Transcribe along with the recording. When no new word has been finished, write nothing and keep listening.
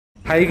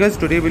Hi guys,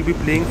 today we'll be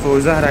playing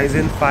Forza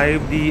Horizon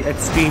 5 the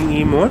Extreme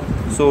E mode.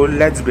 So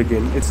let's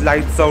begin. It's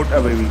lights out,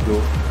 away we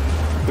go.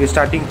 We're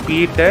starting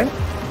P10.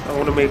 I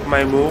want to make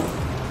my move.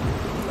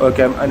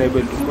 Okay, I'm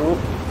unable to move.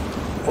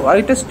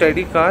 Quite a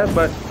steady car,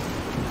 but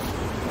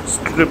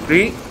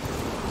slippery.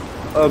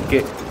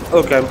 Okay,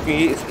 I'm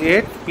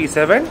P8,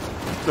 P7.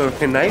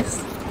 Okay, nice.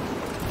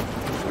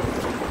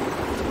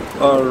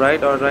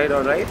 Alright.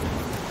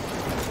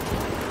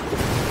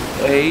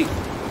 Hey.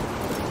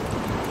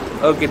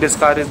 Okay, this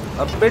car is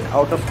a bit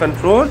out of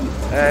control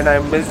and I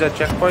missed a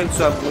checkpoint,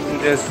 so I'm going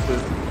to just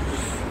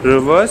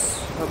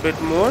reverse a bit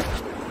more.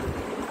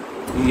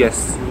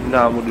 Yes,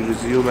 now I'm going to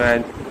resume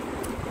and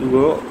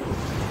go.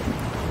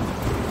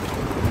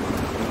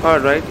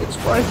 Alright, it's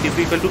quite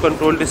difficult to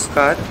control this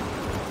car.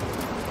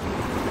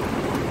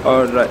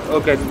 Alright,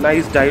 okay,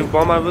 nice dive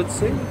bomb I would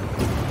say.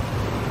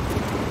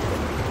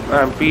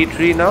 I'm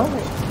P3 now,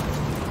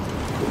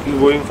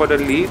 going for the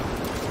lead.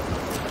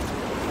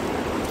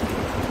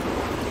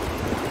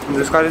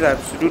 This car is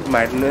absolute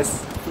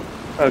madness.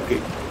 Okay.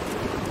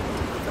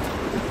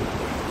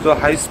 So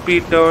high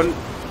speed turn,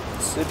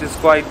 it is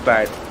quite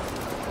bad.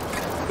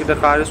 Okay, the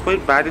car is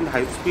quite bad in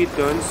high speed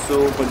turns,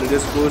 so I'm going to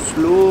just go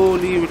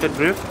slowly with a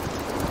drift.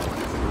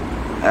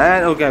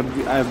 And okay,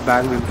 I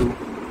banged into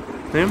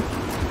him.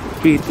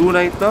 P2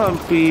 right now, I'm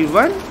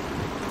P1.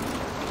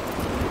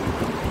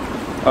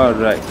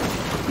 Alright.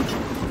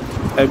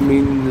 I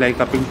mean like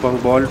a ping pong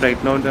ball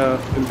right now the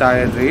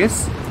entire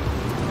race.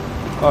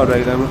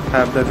 Alright, I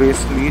have the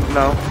race lead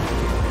now.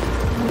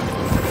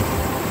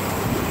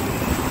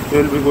 We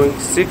will be going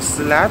 6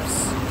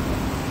 laps.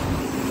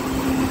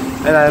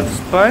 And I have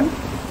spun.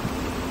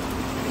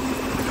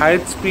 High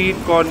speed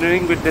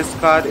cornering with this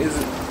car is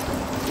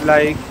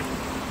like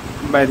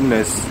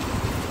madness.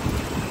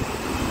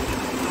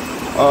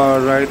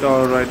 Alright.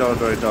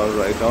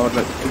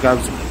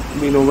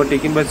 I've been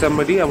overtaken by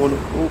somebody. I want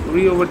to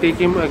re-overtake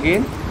him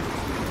again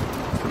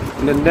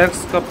in the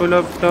next couple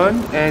of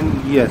turns,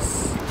 and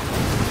yes,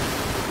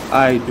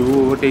 I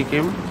do overtake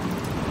him.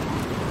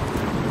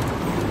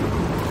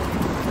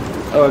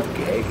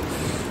 Okay.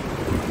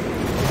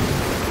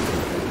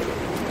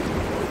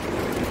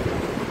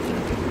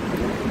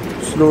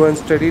 Slow and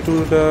steady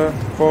to the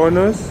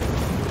corners,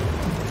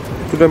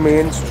 to the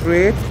main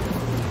straight.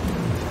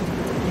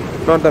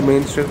 Not the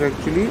main straight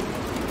actually,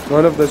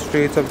 one of the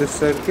straights of this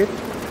circuit,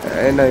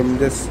 and I'm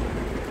just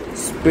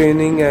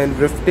spinning and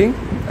drifting,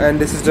 and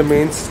this is the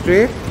main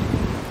straight.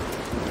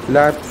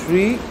 Lap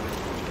 3.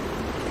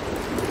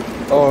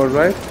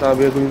 Alright, now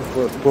we are going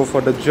to go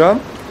for the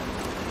jump.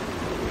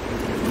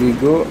 We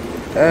go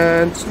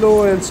and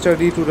slow and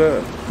steady to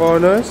the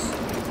corners.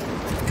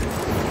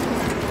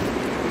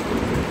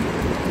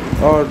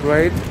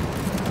 Alright,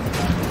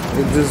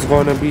 this is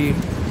gonna be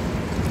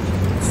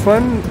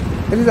fun.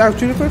 It is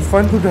actually quite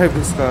fun to drive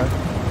this car.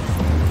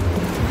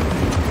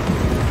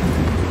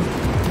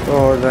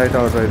 Alright.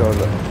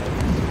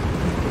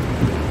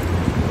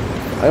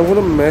 I want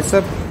to mess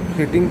up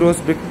hitting those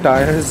big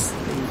tires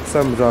in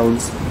some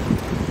rounds.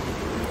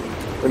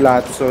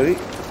 Laps, sorry.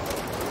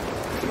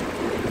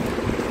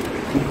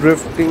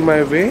 Drifting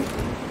my way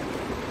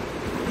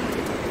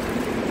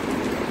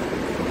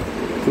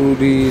to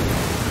the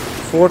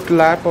 4th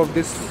lap of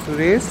this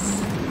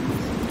race.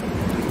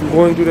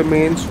 Going to the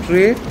main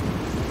straight.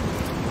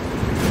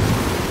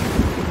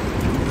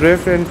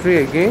 Drift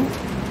entry again,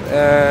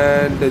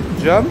 and the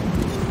jump.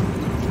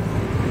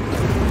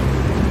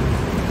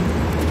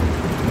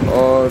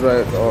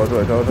 Alright.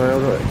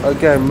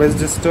 Okay, I missed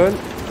this turn.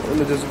 Let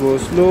me just go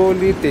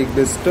slowly, take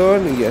this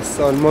turn. Yes,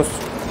 almost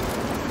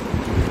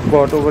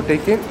got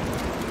overtaken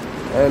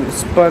and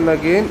spun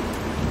again.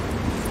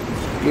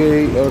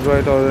 Okay,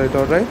 alright.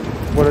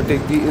 Gonna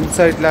take the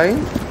inside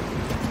line.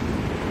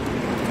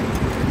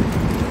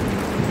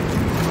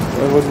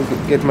 I'm going to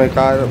get my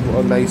car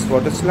a nice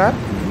water slap.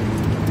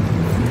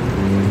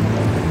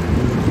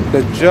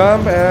 The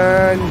jump,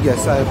 and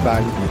yes, I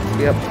banged.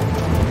 Yep,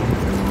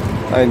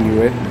 I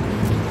knew it.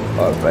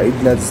 Alright,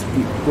 let's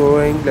keep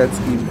going.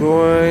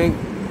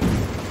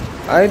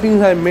 I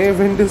think I may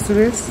win this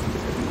race.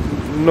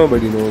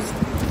 Nobody knows.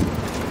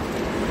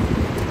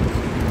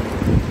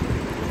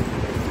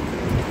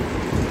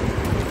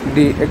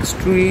 The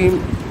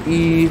Extreme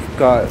E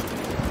car,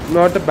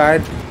 not a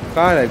bad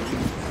car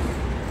actually,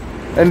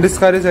 and this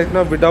car is right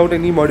now without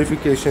any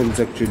modifications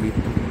actually.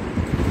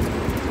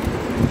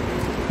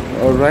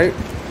 Alright.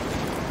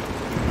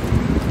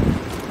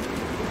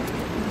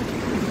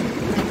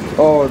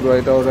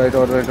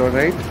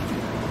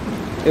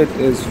 It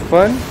is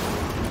fun.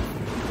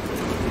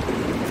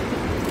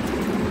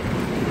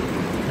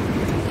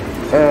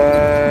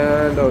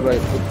 And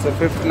alright, it's a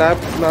 5th lap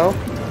now.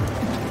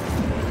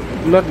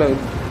 Not now,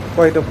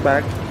 quite a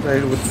back,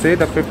 I would say.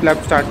 The 5th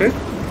lap started.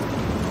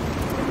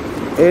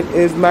 It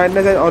is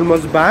madness and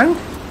almost banged.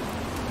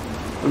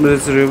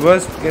 Let's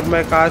reverse, get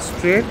my car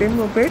straight in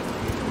a bit.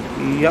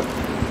 Yep.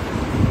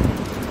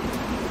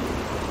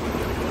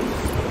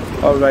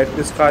 Alright,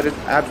 this car is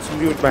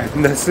absolute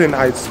madness in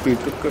high speed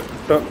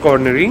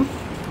cornering.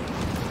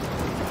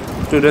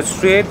 to the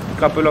straight,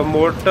 couple of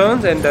more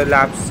turns and the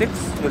lap 6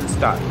 will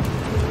start.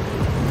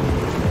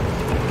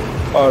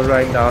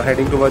 Alright, now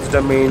heading towards the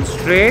main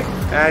straight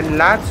and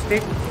lap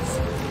 6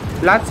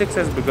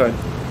 has begun.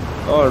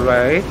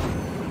 Alright,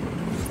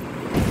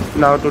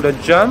 now to the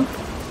jump.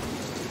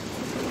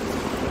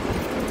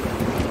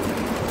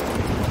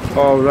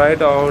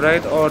 Alright,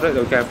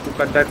 okay, I have to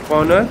cut that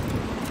corner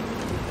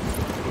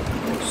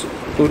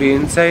to the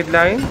inside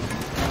line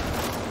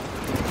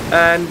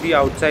and the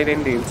outside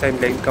and the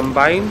inside line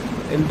combined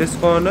in this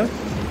corner.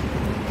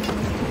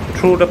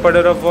 Through the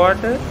puddle of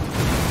water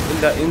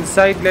in the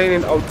inside line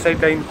and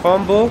outside line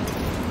combo.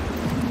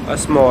 A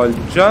small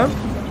jump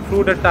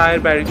through the tire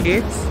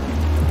barricades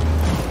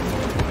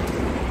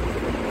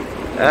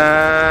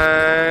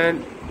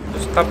and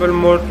just a couple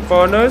more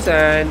corners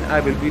and I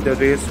will be the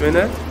race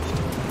winner.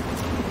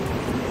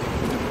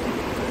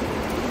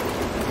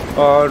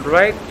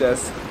 Alright,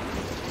 just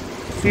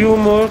few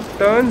more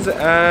turns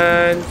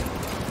and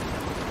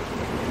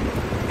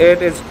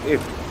it is it.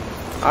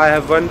 I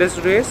have won this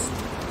race.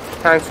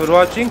 Thanks for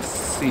watching.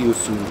 See you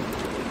soon.